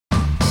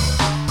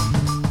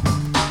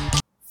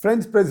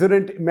French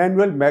President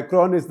Emmanuel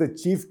Macron is the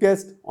chief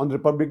guest on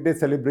Republic Day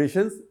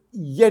celebrations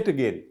yet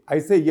again. I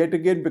say yet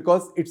again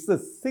because it's the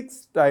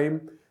sixth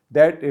time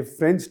that a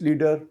French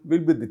leader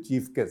will be the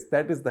chief guest.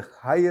 That is the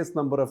highest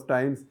number of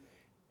times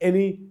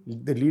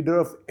the leader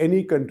of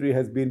any country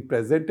has been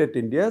present at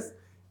India's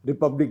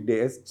Republic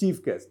Day as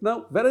chief guest.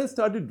 Now, when I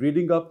started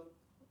reading up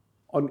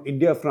on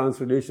India-France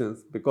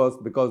relations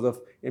because of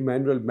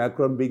Emmanuel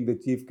Macron being the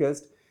chief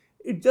guest,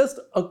 it just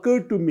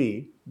occurred to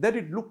me that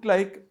it looked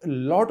like a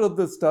lot of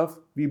the stuff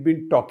we've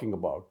been talking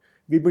about.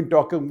 We've been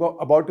talking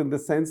about in the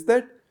sense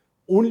that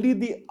only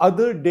the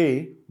other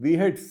day we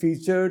had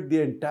featured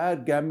the entire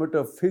gamut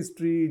of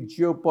history,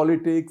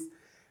 geopolitics,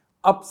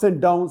 ups and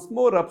downs,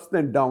 more ups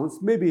than downs,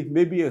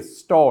 maybe a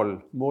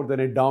stall more than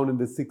a down in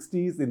the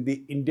 60s in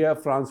the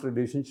India-France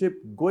relationship,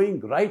 going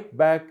right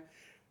back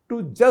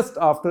to just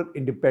after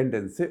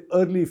independence, say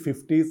early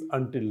 50s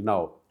until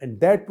now. And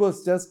that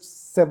was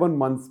just 7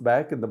 months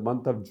back in the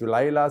month of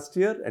July last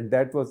year, and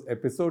that was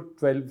episode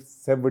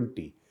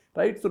 1270,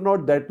 right? So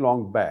not that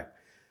long back.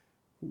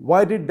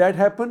 Why did that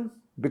happen?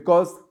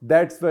 Because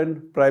that's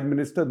when Prime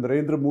Minister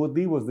Narendra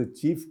Modi was the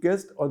chief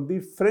guest on the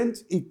French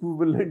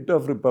equivalent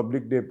of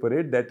Republic Day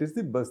parade, that is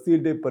the Bastille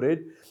Day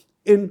parade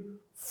in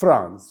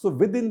France. So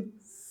within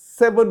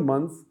 7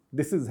 months,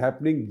 this is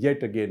happening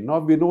yet again. Now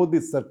we know the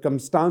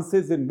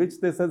circumstances in which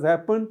this has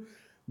happened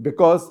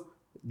because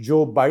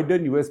Joe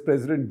Biden, US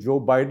President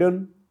Joe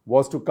Biden,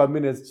 was to come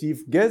in as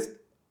chief guest.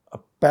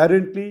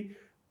 Apparently,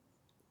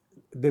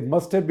 there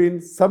must have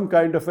been some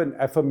kind of an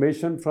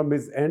affirmation from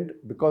his end,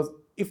 because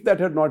if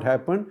that had not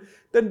happened,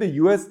 then the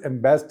US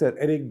Ambassador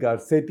Eric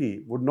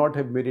Garcetti would not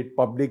have made it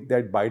public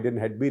that Biden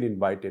had been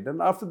invited.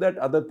 And after that,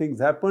 other things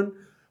happened.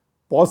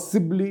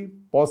 Possibly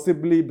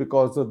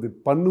because of the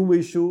Pannu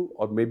issue,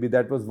 or maybe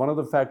that was one of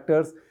the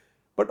factors,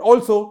 but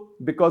also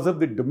because of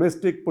the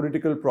domestic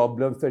political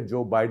problems that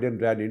Joe Biden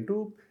ran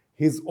into,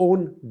 his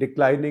own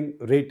declining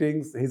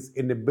ratings, his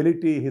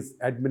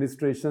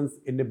administration's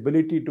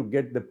inability to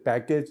get the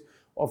package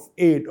of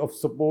aid, of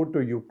support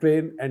to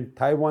Ukraine and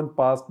Taiwan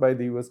passed by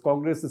the US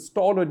Congress, the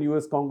stall on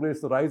US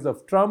Congress, the rise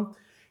of Trump,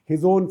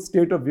 his own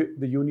State of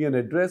the Union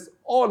address,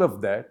 all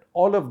of that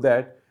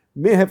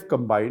may have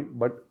combined,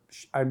 but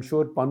I'm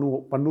sure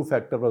Pannu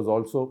factor was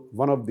also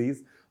one of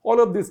these.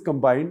 All of this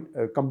combined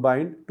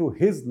to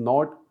his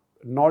not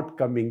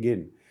coming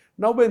in.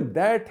 Now, when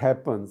that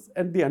happens,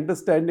 and the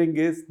understanding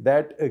is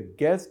that a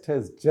guest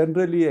has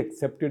generally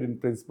accepted in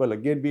principle,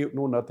 again, we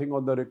know nothing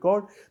on the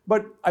record,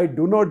 but I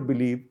do not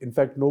believe, in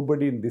fact,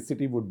 nobody in this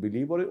city would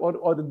believe, or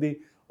in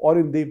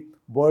the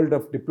world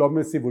of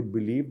diplomacy would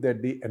believe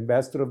that the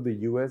ambassador of the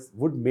US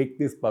would make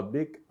this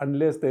public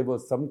unless there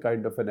was some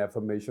kind of an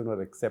affirmation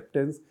or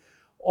acceptance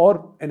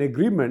or an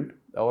agreement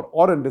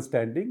or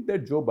understanding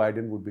that Joe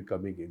Biden would be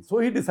coming in. So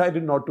he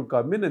decided not to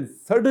come in, and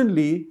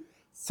suddenly,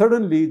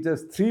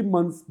 just 3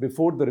 months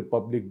before the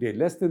Republic Day,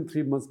 less than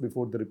 3 months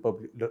before the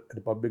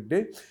Republic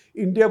Day,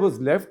 India was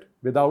left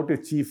without a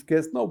chief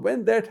guest. Now,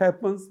 when that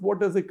happens,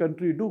 what does a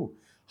country do?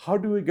 How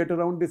do we get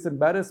around this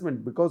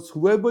embarrassment? Because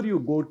whoever you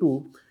go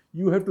to,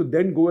 you have to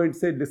then go and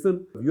say,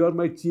 listen, you are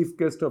my chief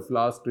guest of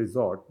last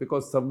resort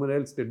because someone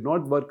else did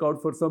not work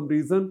out for some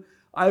reason.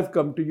 I've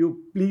come to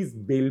you, please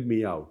bail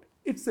me out.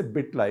 It's a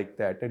bit like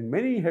that. And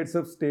many heads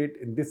of state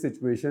in this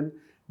situation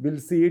will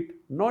see it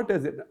not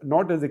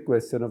as a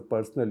question of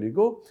personal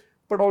ego,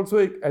 but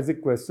also as a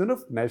question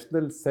of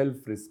national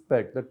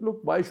self-respect. That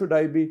look, why should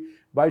I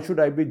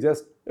be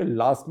just a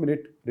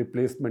last-minute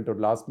replacement or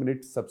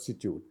last-minute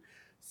substitute?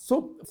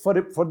 So for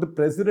the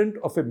president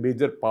of a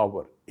major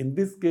power, in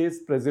this case,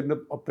 president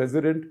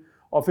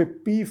of a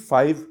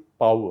P5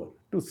 power,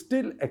 to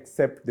still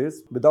accept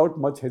this without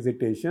much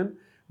hesitation,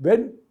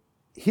 when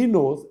he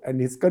knows and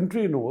his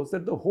country knows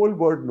that the whole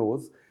world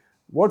knows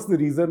what's the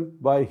reason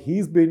why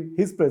his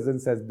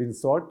presence has been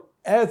sought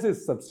as a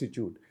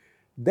substitute.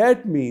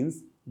 That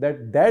means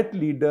that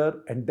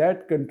leader and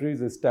that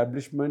country's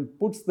establishment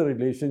puts the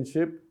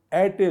relationship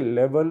at a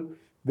level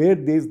where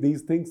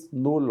these things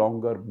no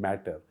longer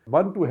matter.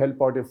 One, to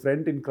help out a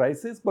friend in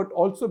crisis, but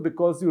also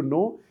because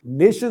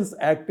nations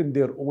act in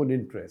their own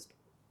interest.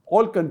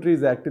 All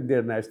countries act in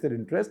their national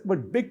interest,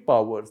 but big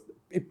powers,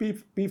 a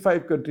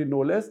P5 country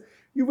no less,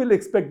 you will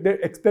expect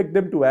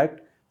them to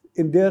act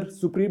in their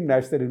supreme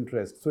national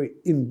interest. So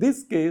in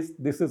this case,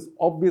 this is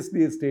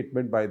obviously a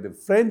statement by the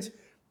French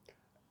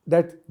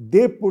that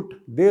they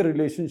put their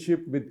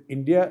relationship with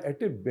India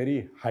at a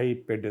very high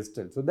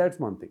pedestal. So that's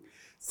one thing.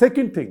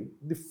 Second thing,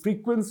 the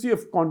frequency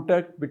of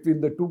contact between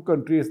the two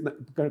countries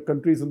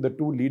and the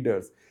two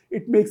leaders.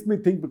 It makes me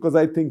think, because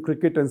I think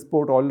cricket and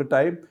sport all the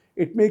time,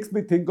 it makes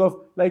me think of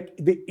like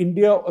the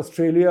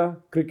India-Australia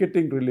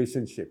cricketing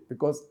relationship,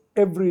 because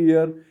every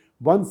year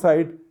one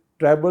side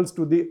travels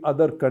to the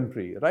other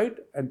country, right?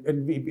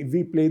 And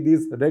we play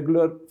these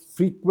regular,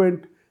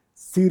 frequent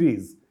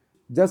series,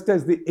 just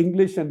as the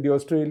English and the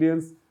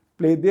Australians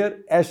play their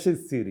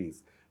Ashes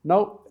series.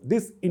 Now,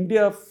 this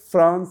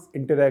India-France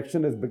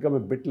interaction has become a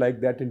bit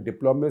like that in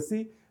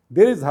diplomacy.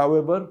 There is,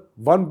 however,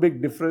 one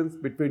big difference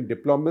between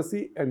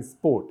diplomacy and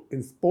sport.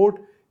 In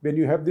sport, When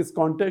you have this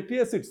contact,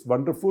 yes, it's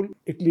wonderful.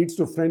 It leads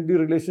to friendly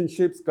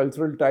relationships,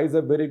 cultural ties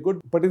are very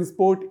good. But in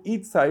sport,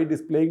 each side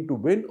is playing to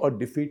win or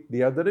defeat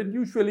the other, and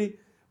usually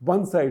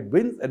one side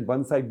wins and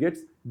one side gets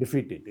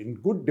defeated. In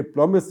good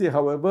diplomacy,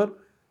 however,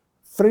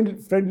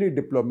 friendly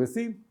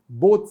diplomacy,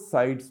 both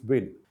sides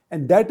win.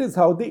 And that is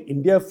how the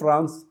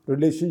India-France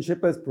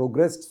relationship has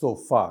progressed so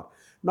far.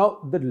 Now,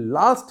 the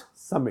last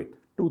summit,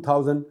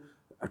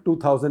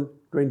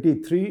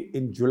 2023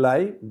 in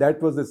July, that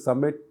was a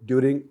summit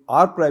during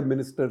our Prime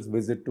Minister's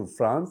visit to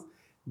France.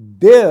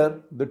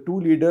 There, the two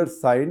leaders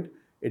signed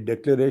a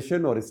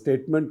declaration or a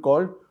statement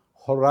called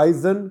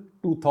Horizon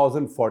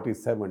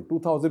 2047.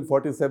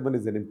 2047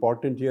 is an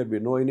important year, we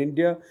know, in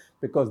India,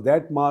 because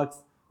that marks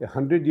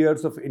 100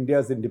 years of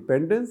India's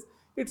independence.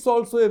 It's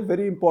also a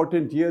very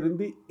important year in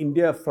the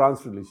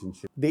India-France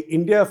relationship. The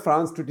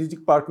India-France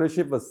strategic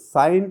partnership was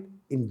signed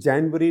in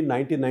January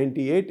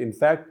 1998. In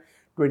fact,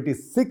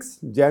 26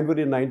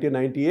 January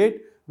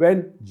 1998,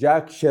 when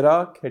Jacques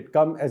Chirac had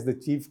come as the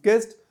chief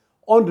guest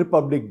on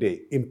Republic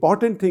Day.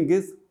 Important thing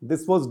is,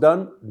 this was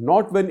done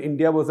not when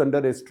India was under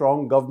a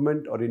strong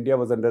government or India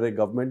was under a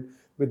government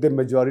with the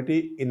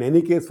majority. In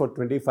any case, for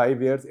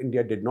 25 years,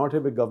 India did not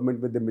have a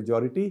government with the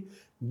majority.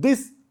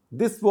 This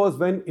was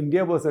when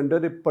India was under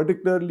a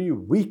particularly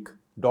weak,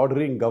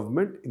 doddering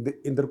government, in the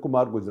Indra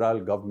Kumar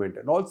Gujral government.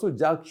 And also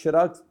Jacques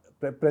Chirac's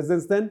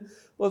presence then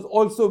was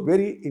also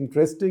very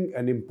interesting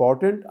and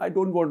important. I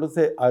don't want to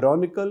say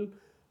ironical.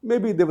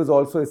 Maybe there was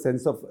also a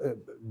sense of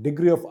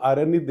degree of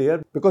irony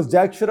there, because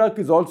Jacques Chirac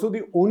is also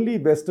the only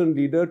Western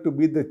leader to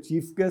be the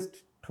chief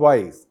guest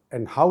twice.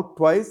 And how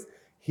twice?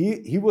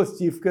 He was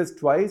chief guest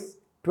twice,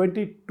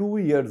 22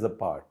 years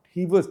apart.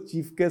 He was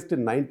chief guest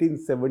in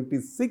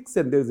 1976,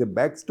 and there's a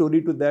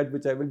backstory to that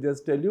which I will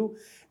just tell you,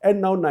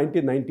 and now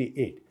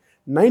 1998.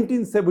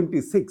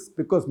 1976,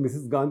 because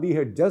Mrs. Gandhi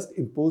had just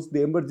imposed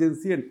the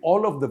emergency and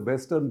all of the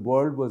Western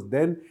world was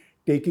then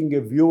taking a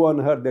view on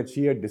her that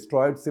she had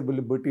destroyed civil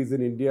liberties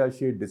in India,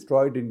 she had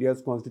destroyed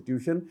India's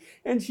constitution,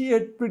 and she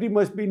had pretty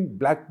much been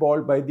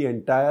blackballed by the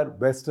entire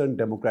Western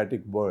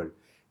democratic world.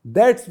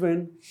 That's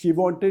when she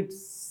wanted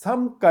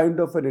some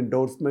kind of an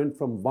endorsement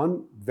from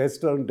one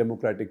Western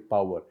democratic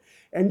power.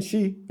 And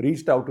she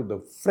reached out to the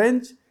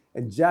French,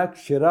 and Jacques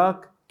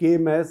Chirac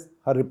came as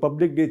her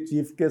Republic Day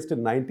chief guest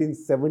in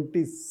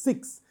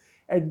 1976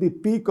 at the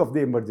peak of the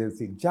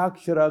emergency. Jacques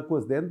Chirac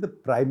was then the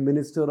Prime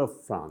Minister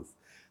of France.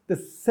 The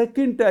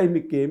second time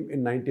he came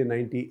in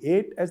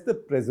 1998 as the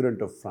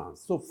President of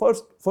France. So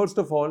first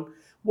of all,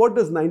 what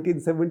does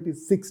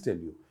 1976 tell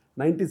you?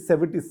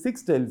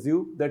 1976 tells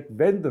you that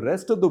when the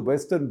rest of the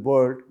Western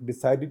world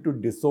decided to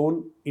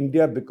disown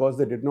India because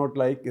they did not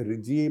like a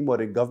regime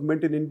or a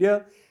government in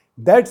India,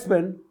 that's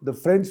when the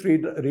French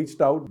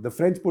reached out. The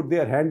French put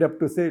their hand up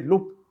to say,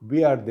 look,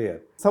 we are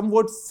there.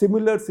 Somewhat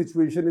similar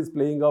situation is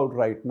playing out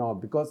right now,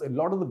 because a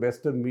lot of the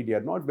Western media,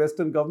 not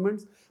Western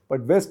governments,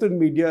 but Western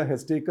media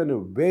has taken a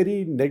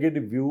very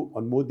negative view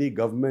on Modi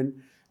government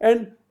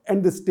and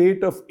the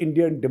state of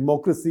Indian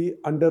democracy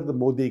under the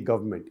Modi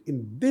government.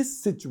 In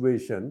this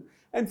situation,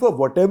 and for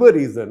whatever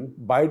reason,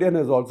 Biden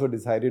has also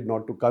decided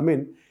not to come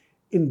in.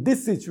 In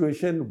this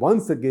situation,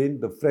 once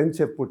again, the French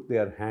have put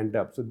their hand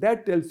up. So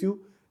that tells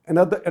you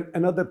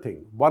another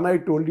thing. One, I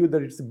told you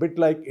that it's a bit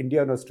like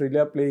India and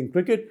Australia playing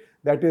cricket.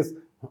 That is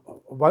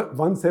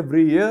once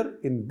every year.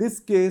 In this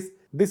case,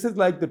 this is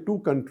like the two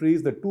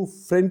countries, the two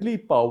friendly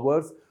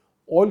powers,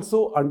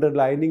 also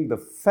underlining the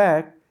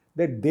fact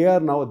that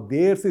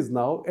theirs is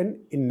now an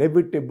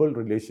inevitable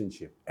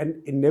relationship,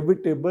 an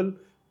inevitable,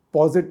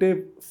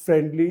 positive,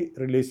 friendly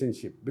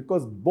relationship,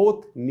 because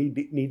both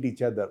need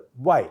each other.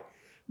 Why?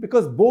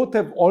 Because both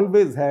have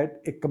always had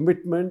a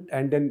commitment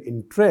and an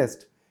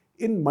interest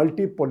in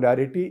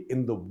multipolarity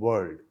in the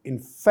world. In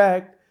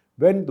fact,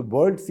 when the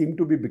world seemed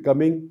to be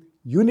becoming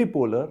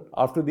unipolar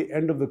after the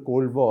end of the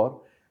Cold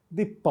War,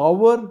 the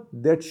power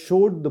that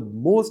showed the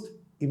most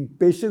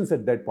impatience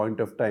at that point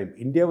of time,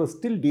 India was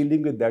still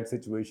dealing with that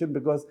situation,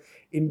 because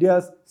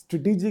India's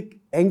strategic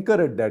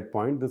anchor at that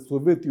point, the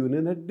Soviet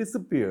Union, had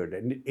disappeared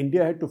and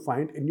India had to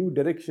find a new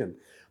direction.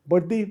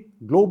 But the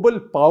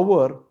global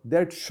power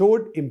that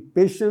showed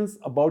impatience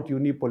about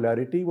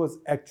unipolarity was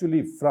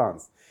actually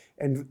France.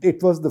 And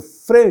it was the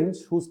French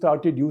who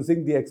started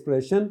using the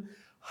expression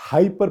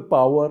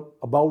hyperpower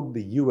about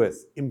the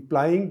US,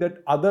 implying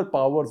that other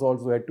powers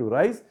also had to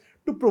rise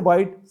to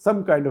provide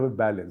some kind of a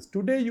balance.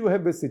 Today you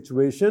have a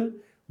situation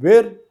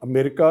where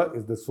America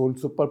is the sole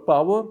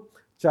superpower,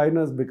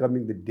 China is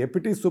becoming the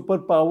deputy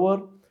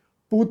superpower,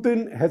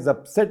 Putin has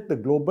upset the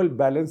global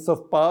balance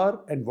of power,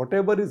 and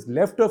whatever is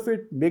left of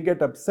it may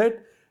get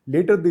upset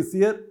later this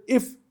year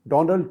if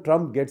Donald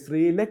Trump gets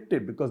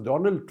re-elected, because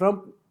Donald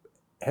Trump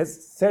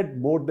has said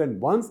more than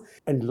once,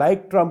 and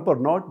like Trump or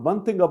not,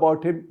 one thing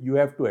about him you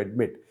have to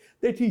admit,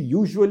 that he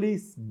usually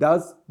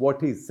does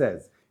what he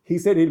says. He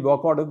said he'll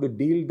walk out of the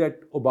deal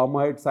that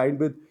Obama had signed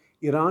with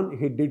Iran.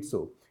 He did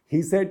so.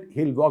 He said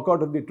he'll walk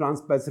out of the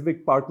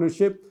Trans-Pacific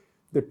Partnership,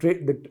 the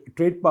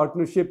trade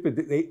partnership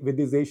with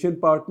his Asian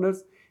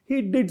partners.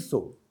 He did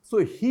so. So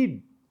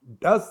he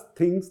does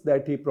things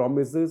that he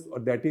promises or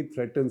that he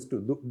threatens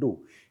to do.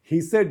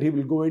 He said he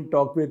will go and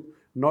talk with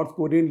North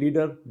Korean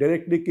leader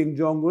directly, Kim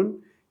Jong-un.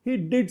 He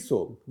did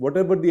so,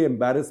 whatever the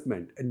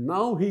embarrassment. And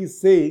now he is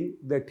saying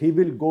that he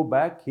will go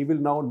back. He will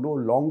now no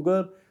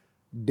longer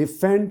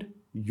defend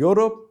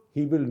Europe.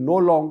 He will no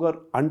longer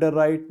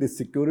underwrite the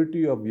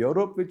security of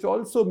Europe, which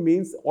also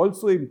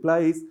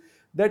implies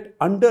that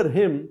under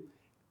him,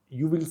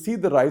 you will see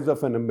the rise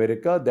of an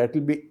America that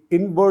will be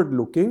inward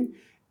looking,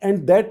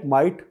 and that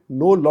might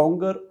no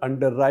longer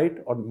underwrite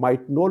or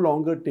might no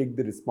longer take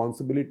the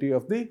responsibility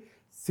of the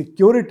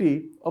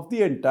security of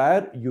the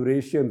entire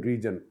Eurasian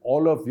region,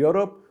 all of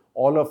Europe,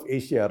 all of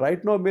Asia.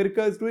 Right now,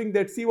 America is doing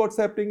that. See what's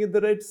happening in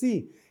the Red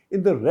Sea.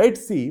 In the Red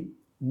Sea,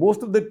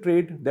 most of the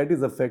trade that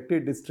is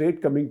affected is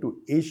trade coming to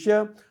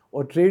Asia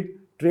or trade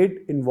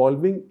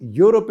involving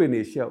Europe and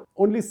Asia.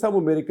 Only some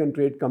American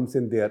trade comes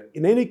in there.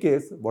 In any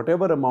case,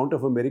 whatever amount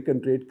of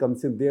American trade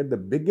comes in there, the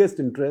biggest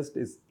interest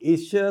is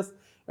Asia's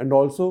and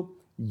also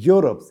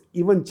Europe's,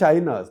 even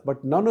China's.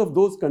 But none of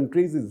those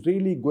countries is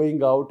really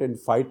going out and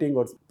fighting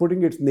or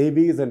putting its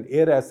navies and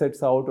air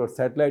assets out or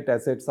satellite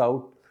assets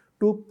out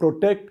to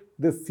protect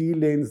the sea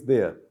lanes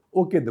there.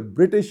 Okay, the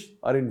British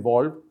are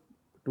involved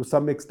to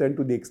some extent,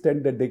 to the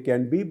extent that they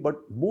can be, but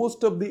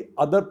most of the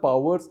other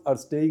powers are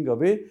staying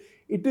away.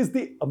 It is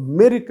the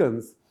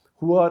Americans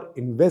who are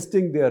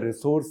investing their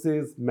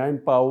resources,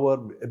 manpower,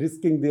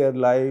 risking their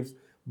lives,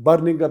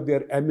 burning up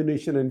their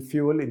ammunition and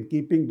fuel in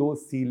keeping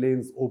those sea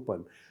lanes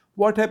open.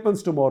 What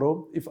happens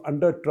tomorrow if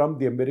under Trump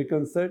the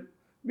Americans said,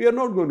 we are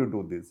not going to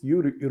do this.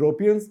 You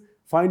Europeans,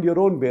 find your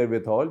own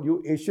wherewithal.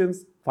 You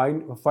Asians,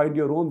 find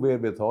your own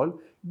wherewithal.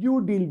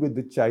 You deal with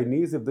the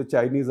Chinese. If the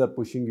Chinese are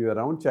pushing you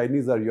around,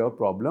 Chinese are your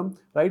problem,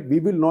 right? We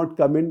will not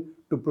come in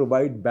to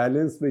provide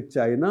balance with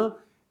China.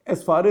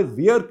 As far as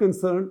we are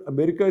concerned,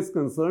 America is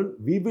concerned,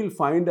 we will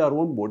find our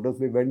own modus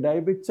vivendi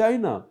with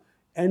China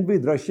and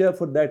with Russia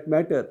for that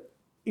matter.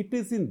 It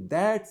is in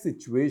that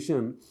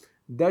situation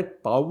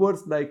that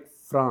powers like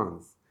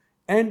France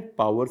and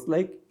powers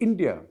like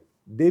India,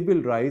 they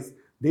will rise,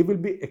 they will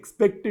be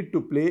expected to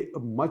play a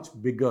much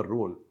bigger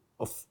role.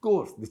 Of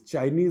course, the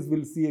Chinese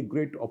will see a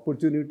great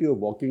opportunity of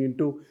walking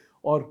into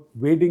or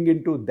wading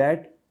into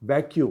that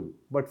vacuum.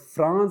 But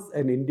France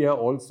and India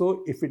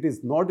also, if it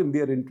is not in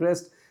their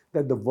interest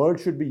that the world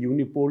should be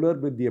unipolar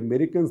with the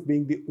Americans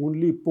being the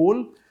only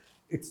pole,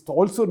 it's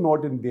also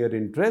not in their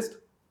interest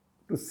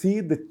to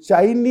see the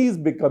Chinese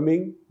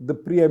becoming the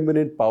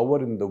preeminent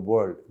power in the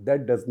world.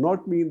 That does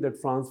not mean that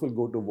France will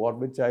go to war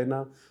with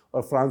China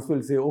or France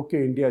will say,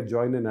 okay, India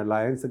join an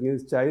alliance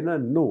against China.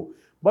 No.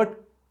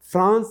 But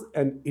France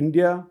and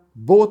India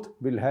both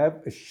will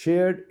have a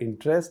shared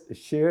interest, a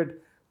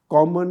shared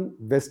common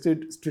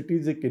vested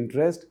strategic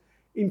interest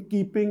in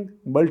keeping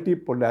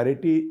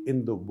multipolarity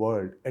in the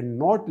world and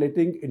not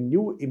letting a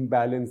new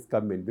imbalance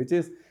come in, which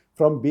is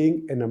from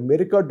being an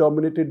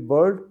America-dominated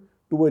world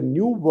to a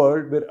new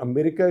world where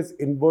America is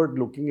inward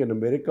looking and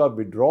America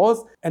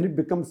withdraws and it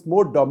becomes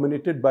more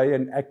dominated by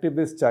an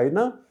activist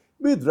China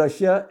with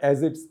Russia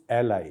as its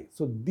ally.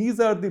 So these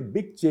are the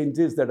big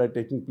changes that are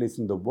taking place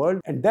in the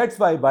world. And that's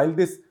why while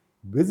this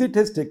visit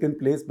has taken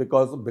place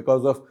because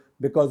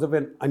of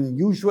an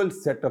unusual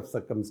set of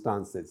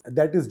circumstances.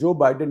 That is Joe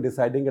Biden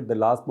deciding at the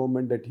last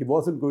moment that he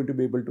wasn't going to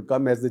be able to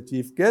come as the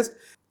chief guest.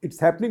 It's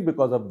happening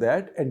because of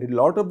that, and a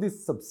lot of the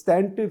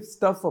substantive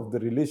stuff of the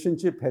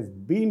relationship has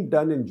been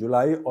done in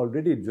July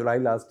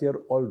last year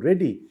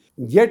already.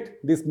 Yet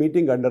this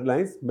meeting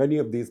underlines many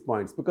of these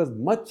points because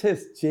much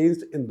has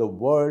changed in the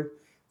world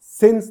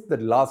since the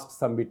last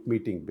summit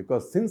meeting.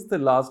 Because since the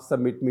last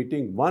summit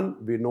meeting, one,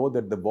 we know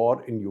that the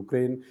war in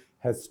Ukraine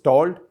has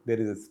stalled. There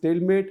is a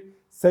stalemate.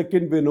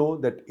 Second, we know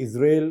that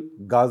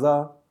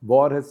Israel-Gaza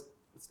war has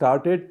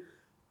started.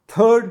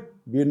 Third,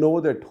 we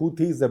know that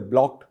Houthis have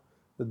blocked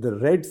the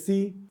Red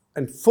Sea.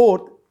 And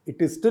fourth,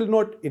 it is still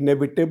not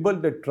inevitable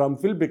that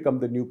Trump will become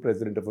the new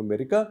president of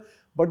America,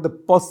 but the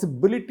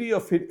possibility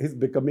of his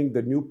becoming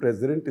the new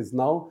president is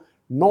now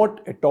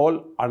not at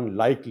all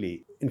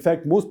unlikely. In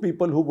fact, most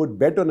people who would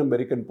bet on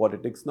American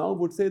politics now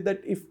would say that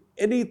if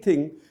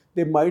anything,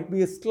 there might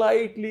be a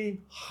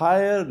slightly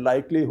higher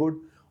likelihood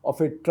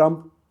of a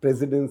Trump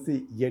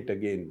presidency yet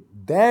again.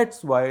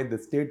 That's why the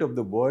state of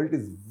the world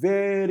is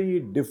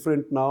very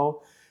different now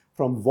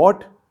from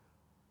what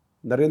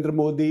Narendra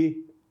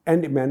Modi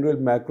and Emmanuel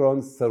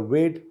Macron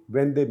surveyed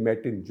when they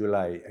met in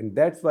July. And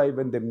that's why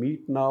when they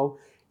meet now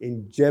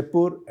in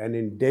Jaipur and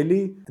in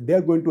Delhi,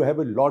 they're going to have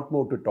a lot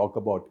more to talk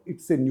about.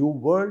 It's a new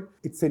world.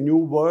 It's a new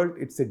world.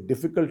 It's a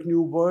difficult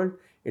new world.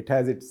 It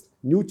has its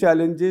new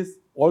challenges,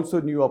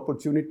 also new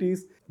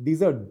opportunities.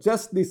 These are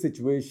just the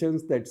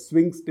situations that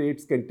swing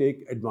states can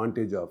take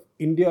advantage of.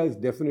 India is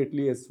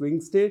definitely a swing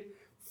state.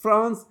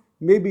 France,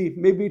 maybe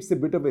it's a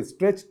bit of a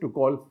stretch to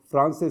call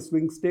France a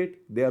swing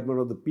state. They are one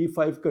of the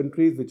P5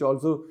 countries,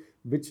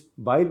 which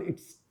while it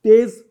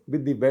stays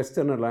with the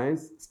Western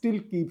Alliance, still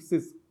keeps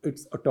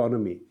its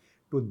autonomy.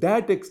 To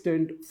that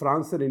extent,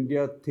 France and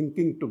India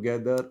thinking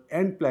together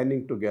and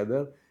planning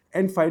together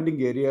and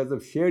finding areas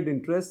of shared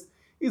interest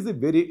is a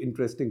very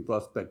interesting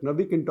prospect. Now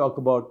we can talk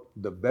about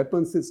the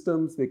weapon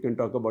systems, we can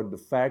talk about the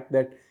fact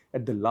that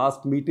at the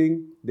last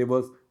meeting there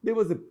was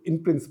a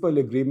in principle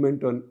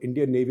agreement on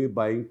Indian Navy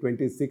buying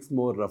 26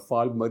 more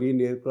Rafale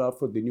marine aircraft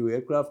for the new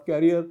aircraft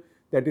carrier,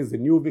 that is the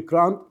new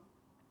Vikrant.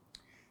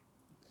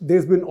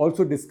 There's been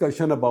also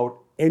discussion about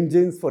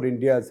engines for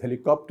India's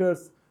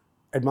helicopters.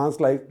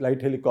 Advanced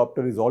light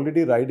helicopter is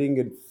already riding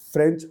in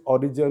French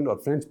origin or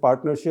French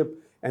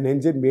partnership, an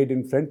engine made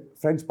in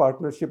French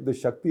partnership, the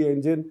Shakti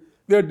engine.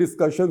 There are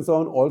discussions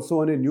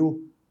also on a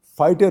new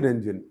fighter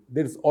engine.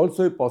 There is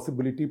also a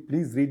possibility,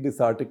 please read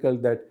this article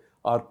that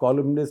our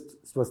columnist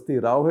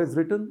Swasti Rao has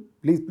written.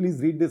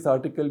 Please read this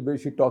article where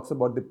she talks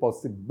about the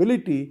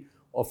possibility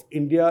of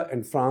India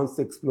and France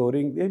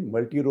exploring a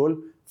multi-role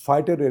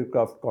fighter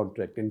aircraft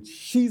contract. And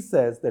she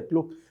says that,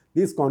 look,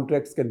 these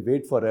contracts can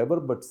wait forever,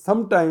 but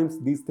sometimes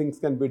these things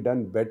can be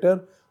done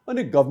better on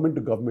a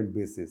government-to-government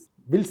basis.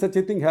 Will such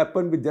a thing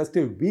happen with just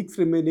a week's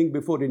remaining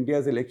before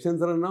India's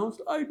elections are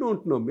announced? I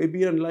don't know.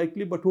 Maybe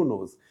unlikely, but who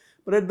knows?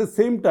 But at the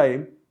same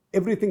time,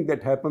 everything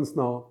that happens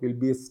now will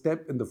be a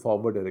step in the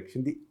forward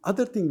direction. The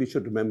other thing we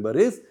should remember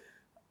is,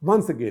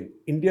 once again,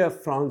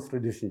 India-France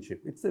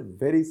relationship. It's a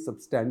very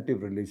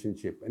substantive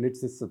relationship, and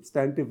it's a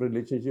substantive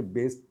relationship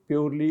based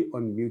purely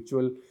on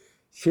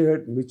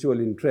shared mutual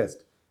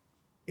interest.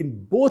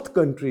 In both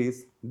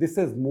countries, this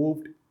has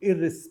moved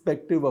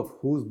irrespective of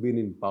who's been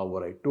in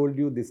power. I told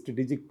you the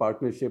strategic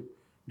partnership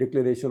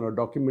declaration or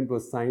document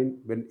was signed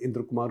when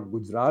Indra Kumar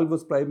Gujral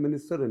was Prime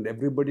Minister, and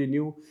everybody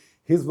knew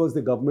his was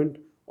the government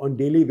on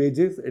daily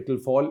wages. It will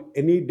fall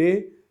any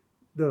day.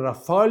 The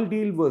Rafale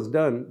deal was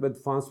done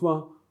with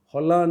François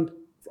Hollande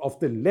of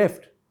the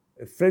left,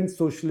 a French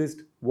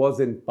socialist, was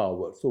in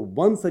power. So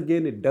once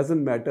again, it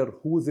doesn't matter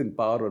who's in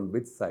power on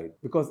which side.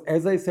 Because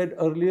as I said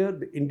earlier,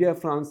 the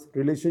India-France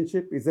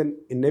relationship is an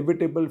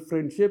inevitable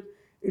friendship.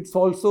 It's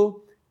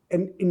also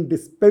an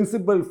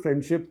indispensable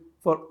friendship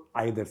for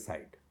either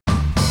side.